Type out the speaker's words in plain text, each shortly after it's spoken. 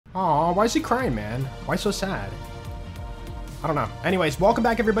Aw, why is he crying, man? Why so sad? I don't know. Anyways, welcome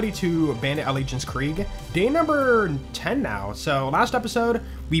back everybody to Bandit Allegiance Krieg. Day number 10 now. So last episode,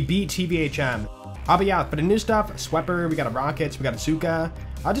 we beat TVHM. But yeah, for the new stuff, Sweeper, we got a Rockets, we got a Zuka.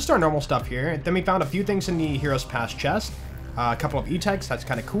 Just our normal stuff here. Then we found a few things in the Heroes Pass chest. A couple of E-Techs, that's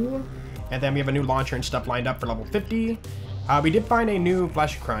kind of cool. And then we have a new launcher and stuff lined up for level 50. We did find a new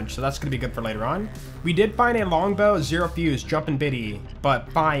Flesh Crunch, so that's going to be good for later on. We did find a Longbow, Zero Fuse, Jump and Biddy, but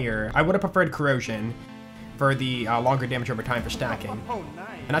Fire. I would have preferred Corrosion for the longer damage over time for stacking.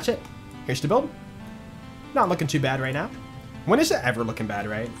 And that's it. Here's the build. Not looking too bad right now. When is it ever looking bad,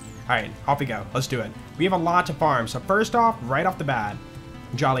 right? Alright, off we go. Let's do it. We have a lot to farm, so first off, right off the bat,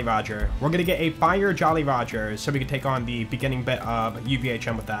 Jolly Roger. We're going to get a Fire Jolly Roger so we can take on the beginning bit of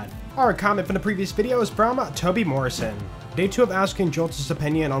UVHM with that. Our comment from the previous video is from Toby Morrison. Day 2 of asking Jolts'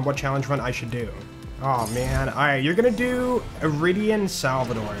 opinion on what challenge run I should do. Oh man, alright, you're going to do Iridian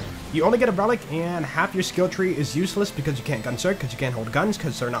Salvador. You only get a relic and half your skill tree is useless because you can't gunsert, because you can't hold guns,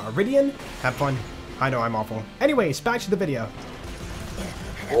 because they're not Iridian. Have fun. I know I'm awful. Anyways, back to the video.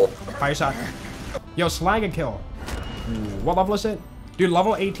 Fire shot. Yo, Slaga kill. Ooh, what level is it? Dude,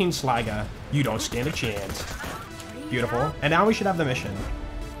 level 18 Slaga. You don't stand a chance. Beautiful. And now we should have the mission.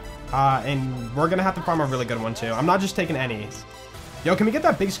 And we're gonna have to farm a really good one too. I'm not just taking any. Yo, can we get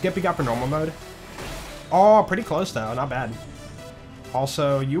that big skip we got for normal mode? Oh, pretty close though. Not bad.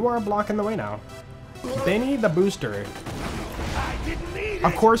 Also, you are blocking the way now. Benny the Booster.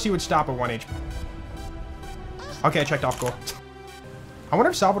 Of course he would stop at 1 HP. Okay, checked off. Cool. I wonder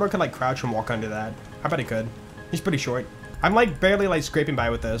if Salvador could like crouch and walk under that. I bet he could. He's pretty short. I'm like barely like scraping by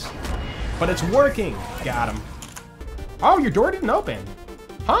with this. But it's working. Got him. Oh, your door didn't open.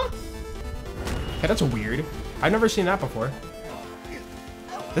 Huh? Hey, that's weird. I've never seen that before.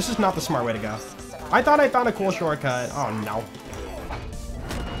 This is not the smart way to go. I thought I found a cool shortcut. Oh no.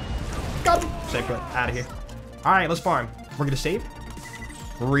 Got him. Safe quit. Out of here. Alright, let's farm. We're gonna save.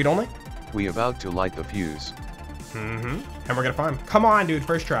 Read only. We about to light the fuse. And we're gonna farm. Come on, dude.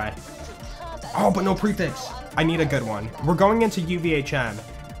 First try. Oh, but no prefix. I need a good one. We're going into UVHM.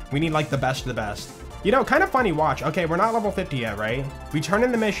 We need like the best of the best. You know, kind of funny, watch. Okay, we're not level 50 yet, right? We turn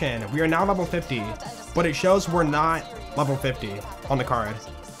in the mission. We are now level 50. But it shows we're not level 50 on the card.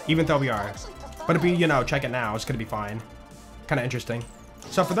 Even though we are. But if we, you know, check it now, it's gonna be fine. Kind of interesting.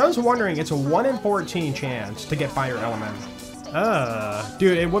 So for those wondering, it's a 1 in 14 chance to get Fire Element.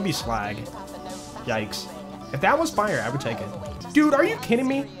 Dude, it would be Slag. Yikes. If that was Fire, I would take it. Dude, are you kidding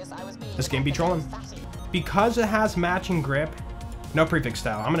me? This game be trolling. Because it has matching grip. No prefix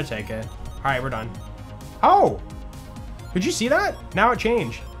style. I'm gonna take it. Alright, we're done. Oh! Did you see that? Now it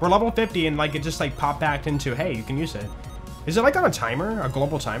changed. We're level 50 and like it just like popped back into, hey, you can use it. Is it like on a timer? A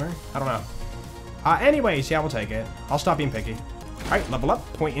global timer? I don't know. Anyways, yeah, we'll take it. I'll stop being picky. Alright, level up.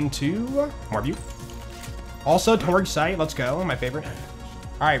 Point into more view. Also, Torg Sight. Let's go. My favorite.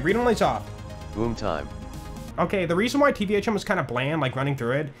 Alright, read only's off. Boom time. Okay, the reason why TVHM was kind of bland, like running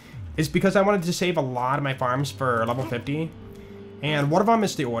through it, is because I wanted to save a lot of my farms for level 50. And one of them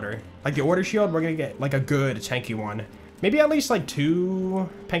is the Order. Like the Order Shield, we're gonna get like a good tanky one. Maybe at least like 2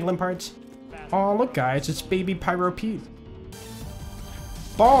 Pangolin parts. Oh, look guys, it's baby Pyro Pete.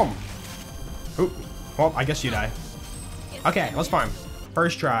 Boom! Oop. Well, I guess you die. Okay, let's farm.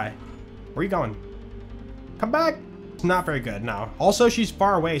 First try. Where are you going? Come back! It's not very good, no. Also, she's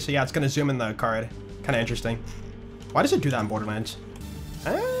far away, so yeah, it's gonna zoom in the card. Kind of interesting. Why does it do that in Borderlands?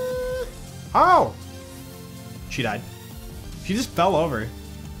 Oh! She died. She just fell over.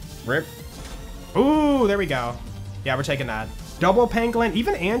 Rip. Ooh, there we go. Yeah, we're taking that. Double Pangolin,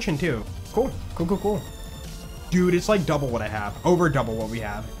 even Anshin too. Cool, cool, cool, cool. Dude, it's like double what I have. Over double what we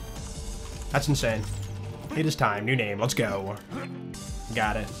have. That's insane. It is time. New name. Let's go.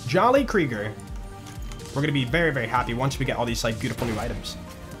 Got it. Jolly Krieger. We're gonna be very, very happy once we get all these like beautiful new items.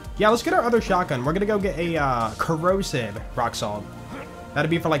 Yeah, let's get our other shotgun. We're gonna go get a corrosive rock salt. That'd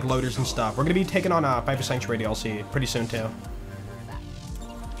be for like loaders and stuff. We're gonna be taking on a Viper Sanctuary DLC pretty soon too.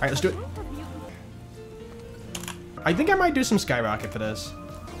 Alright, let's do it. I think I might do some Skyrocket for this.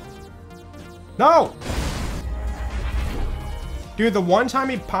 No! Dude, the one time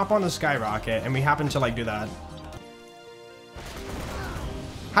we pop on the Skyrocket and we happen to like do that.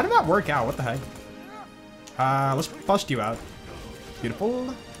 How did that work out? What the heck? Let's bust you out.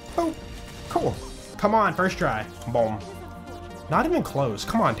 Beautiful. Oh, cool. Come on, first try. Boom. Not even close.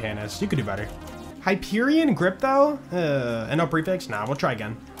 Come on, Tannis. You could do better. Hyperion Grip, though? And no prefix? Nah, we'll try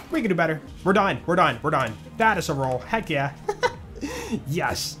again. We can do better. We're done. We're done. We're done. That is a roll. Heck yeah.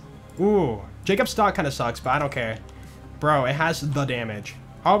 Yes. Ooh. Jacob's stock kind of sucks, but I don't care. Bro, it has the damage.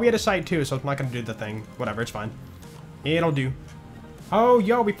 Oh, we had a sight too, so it's not going to do the thing. Whatever, it's fine. It'll do. Oh,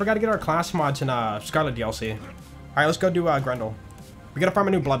 yo, we forgot to get our class mods in Scarlet DLC. All right, let's go do Grendel. We gotta farm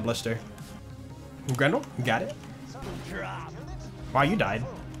a new blood blister. Grendel, you got it? Wow, you died.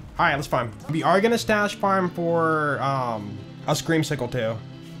 All right, let's farm. We are gonna stash farm for a scream sickle too,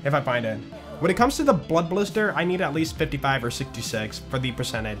 if I find it. When it comes to the blood blister, I need at least 55 or 66 for the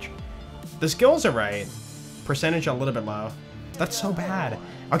percentage. The skills are right. Percentage a little bit low. That's so bad.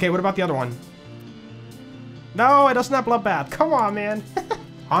 Okay, what about the other one? No, it doesn't have bloodbath. Come on, man.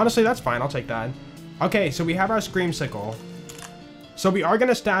 Honestly, that's fine. I'll take that. Okay, so we have our scream sickle. So we are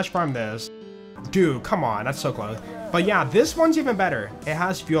gonna stash farm this. Dude, come on. That's so close. But yeah, this one's even better. It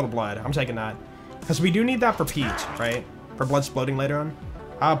has fuel to blood. I'm taking that. Because we do need that for Pete, right? For blood exploding later on.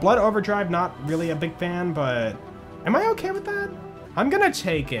 Blood overdrive, not really a big fan, but am I okay with that? I'm gonna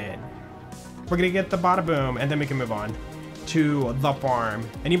take it. We're gonna get the bada boom, and then we can move on to the farm.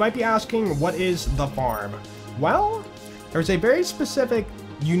 And you might be asking, what is the farm? Well, there's a very specific,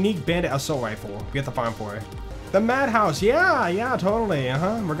 unique bandit assault rifle we have to farm for. The madhouse, yeah, totally,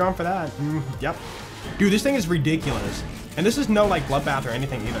 we're going for that. Yep. Dude, this thing is ridiculous. And this is no, like, bloodbath or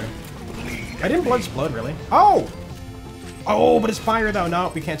anything either. I didn't blood explode, really. Oh, but it's fire, though.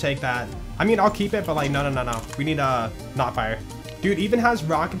 No, we can't take that. I mean, I'll keep it, but, like, no. We need, not fire. Dude, even has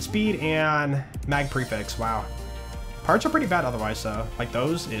rocket speed and mag prefix. Wow. Parts are pretty bad otherwise, though. Like,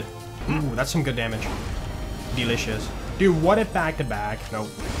 those, ooh, that's some good damage. Delicious. Dude, what if back-to-back? Nope.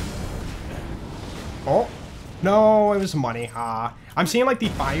 Oh. No, it was money. I'm seeing, like, the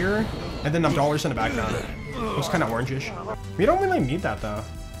fire, and then the dollars in the background. Looks kind of orangish. We don't really need that, though.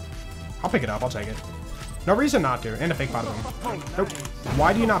 I'll pick it up. I'll take it. No reason not to. And a fake bottom. Nope.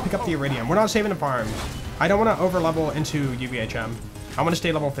 Why do you not pick up the iridium? We're not saving the farms. I don't want to over-level into UVHM. I want to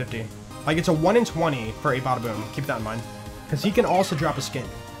stay level 50. Like, it's a 1 in 20 for a bada boom. Keep that in mind. Because he can also drop a skin.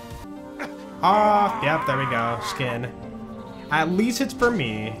 Yep, there we go. Skin. At least it's for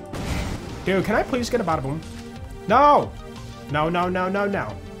me. Dude, can I please get a bada boom? No! No.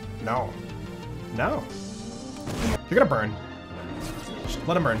 You're gonna burn. Just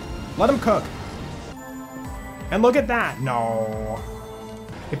let him burn. Let him cook. And look at that. No.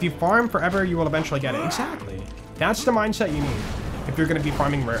 If you farm forever, you will eventually get it. Exactly. That's the mindset you need if you're gonna be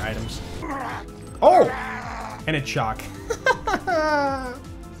farming rare items. Oh! And it's shock.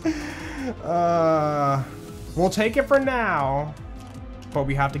 We'll take it for now, but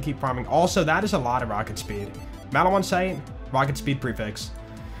we have to keep farming. Also, that is a lot of rocket speed. Metal on sight, rocket speed prefix.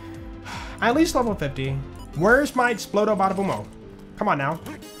 At least level 50. Where's my Explodo Badabumo? Come on now.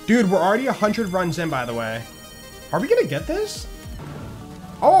 Dude, we're already 100 runs in, by the way. Are we gonna get this?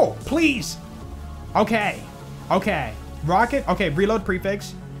 Oh, please. Okay. Rocket, okay, reload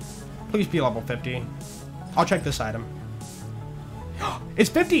prefix. Please be level 50. I'll check this item. It's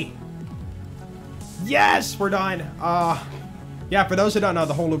 50. Yes, we're done. Yeah, for those who don't know,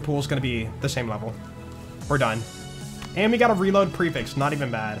 the whole loot pool is gonna be the same level. We're done. And we got a reload prefix, not even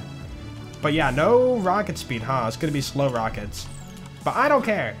bad. But yeah, no rocket speed, huh? It's gonna be slow rockets. But I don't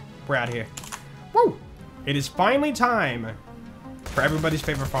care. We're out here. Woo! It is finally time for everybody's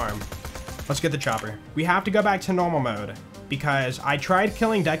favorite farm. Let's get the chopper. We have to go back to normal mode because I tried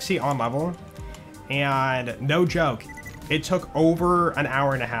killing Dexy on level and no joke, it took over an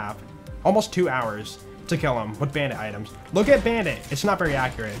hour and a half, almost 2 hours to kill him with bandit items. Look at bandit, it's not very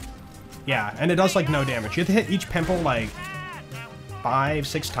accurate. Yeah, and it does like no damage. You have to hit each pimple like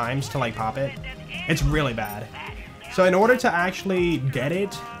 5-6 times to like pop it. It's really bad. So in order to actually get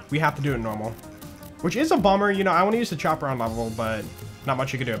it, we have to do it normal. Which is a bummer, you know, I want to use the chopper on level, but not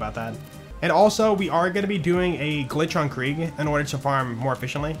much you can do about that. And also, we are going to be doing a glitch on Krieg in order to farm more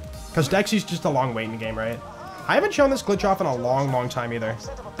efficiently. Because Dexy's just a long wait in the game, right? I haven't shown this glitch off in a long time either.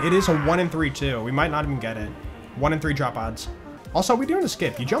 It is a 1 in 3 too. We might not even get it. 1 in 3 drop odds. Also, we're doing a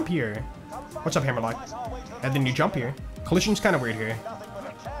skip. You jump here. What's up, Hammerlock? And then you jump here. Collision's kind of weird here.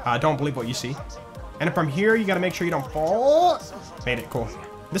 Don't believe what you see. And from here, you got to make sure you don't fall. Made it, cool.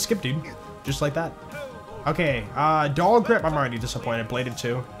 This skip, dude. Just like that. Okay, Doll Grip, I'm already disappointed. Bladed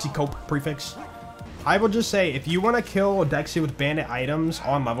 2. T-Cope prefix. I will just say, if you want to kill Dexy with bandit items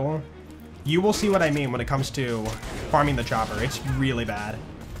on level, you will see what I mean when it comes to farming the chopper. It's really bad.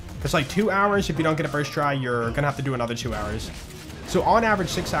 It's like 2 hours. If you don't get it first try, you're going to have to do another 2 hours. So on average,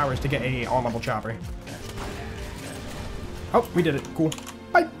 6 hours to get a on-level chopper. Oh, we did it. Cool.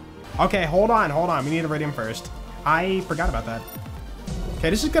 Bye. Okay, hold on. We need iridium first. I forgot about that. Okay,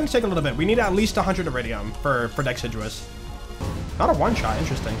 this is going to take a little bit. We need at least 100 iridium for Dexiduous. Not a one-shot.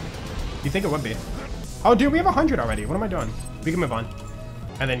 Interesting. You think it would be? Oh, dude, we have 100 already. What am I doing? We can move on.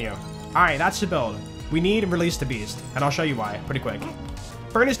 And then you. All right, that's the build. We need Release the Beast, and I'll show you why pretty quick.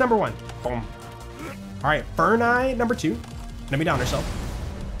 Furnace number 1. Boom. All right, Furnace number 2. Enemy down herself.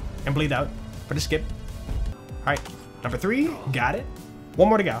 And bleed out for the skip. Alright, number 3, got it. One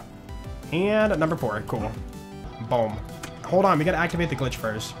more to go. And number 4, cool. Boom. Hold on, we gotta activate the glitch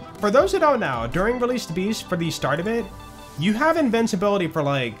first. For those who don't know, during Release the Beast, for the start of it, you have invincibility for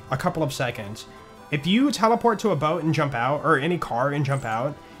like a couple of seconds. If you teleport to a boat and jump out, or any car and jump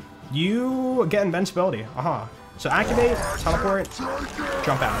out, you get invincibility. So activate, teleport,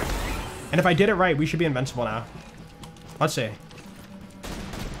 jump out. And if I did it right, we should be invincible now. Let's see.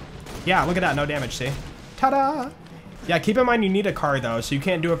 Yeah, look at that, no damage, see? Ta-da! Yeah, keep in mind you need a car though, so you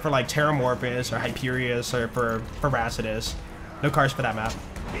can't do it for like Terramorphous or Hyperius or for Racidus. No cars for that map.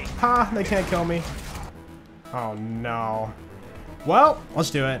 Ha, they can't kill me. Oh no. Well, let's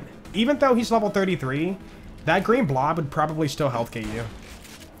do it. Even though he's level 33, that green blob would probably still health gate you.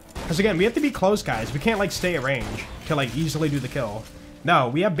 Because again, we have to be close, guys. We can't like stay at range to like easily do the kill. No,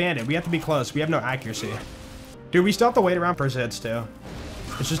 we have Bandit. We have to be close. We have no accuracy. Dude, we still have to wait around for his hits too.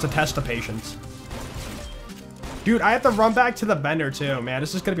 It's just a test of patience. Dude, I have to run back to the vendor too, man.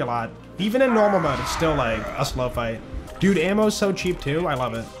 This is gonna be a lot. Even in normal mode, it's still like a slow fight. Dude, ammo's so cheap too. I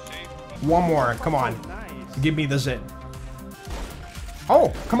love it. One more. Come on. Give me the zit.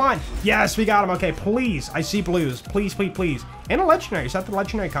 Oh, come on. Yes, we got him. Okay, please. I see blues. Please, please, please. And a legendary. Is that the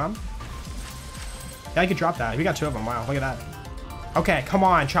legendary comp? Yeah, I could drop that. We got 2 of them. Wow, look at that. Okay, come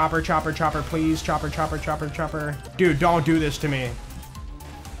on. Chopper, chopper, chopper, please. Chopper, chopper, chopper, chopper. Dude, don't do this to me.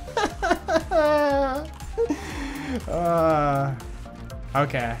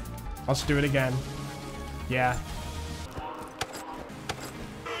 Okay. Let's do it again. Yeah.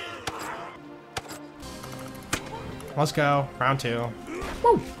 Let's go. Round 2.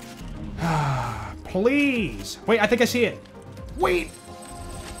 Woo! Please! Wait, I think I see it. Wait!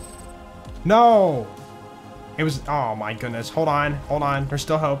 No! It was... Oh my goodness. Hold on. Hold on. There's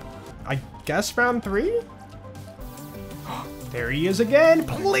still hope. I guess round 3? There he is again.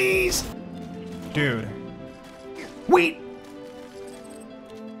 Please! Dude. Wait!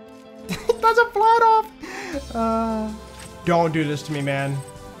 That's a flat off! Don't do this to me, man.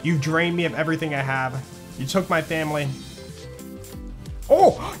 You drained me of everything I have. You took my family.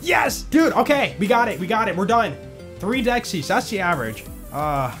 Oh, yes! Dude, okay. We got it. We got it. We're done. 3 Dexies. That's the average.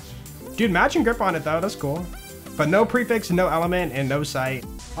 Dude, matching grip on it, though. That's cool. But no prefix, no element, and no sight.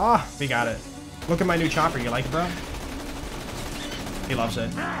 We got it. Look at my new chopper. You like it, bro? He loves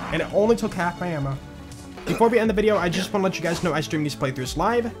it. And it only took half my ammo. Before we end the video, I just want to let you guys know I stream these playthroughs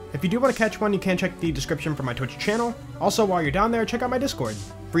live. If you do want to catch one, you can check the description for my Twitch channel. Also, while you're down there, check out my Discord.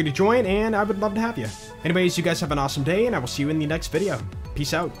 Free to join, and I would love to have you. Anyways, you guys have an awesome day, and I will see you in the next video.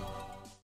 Peace out.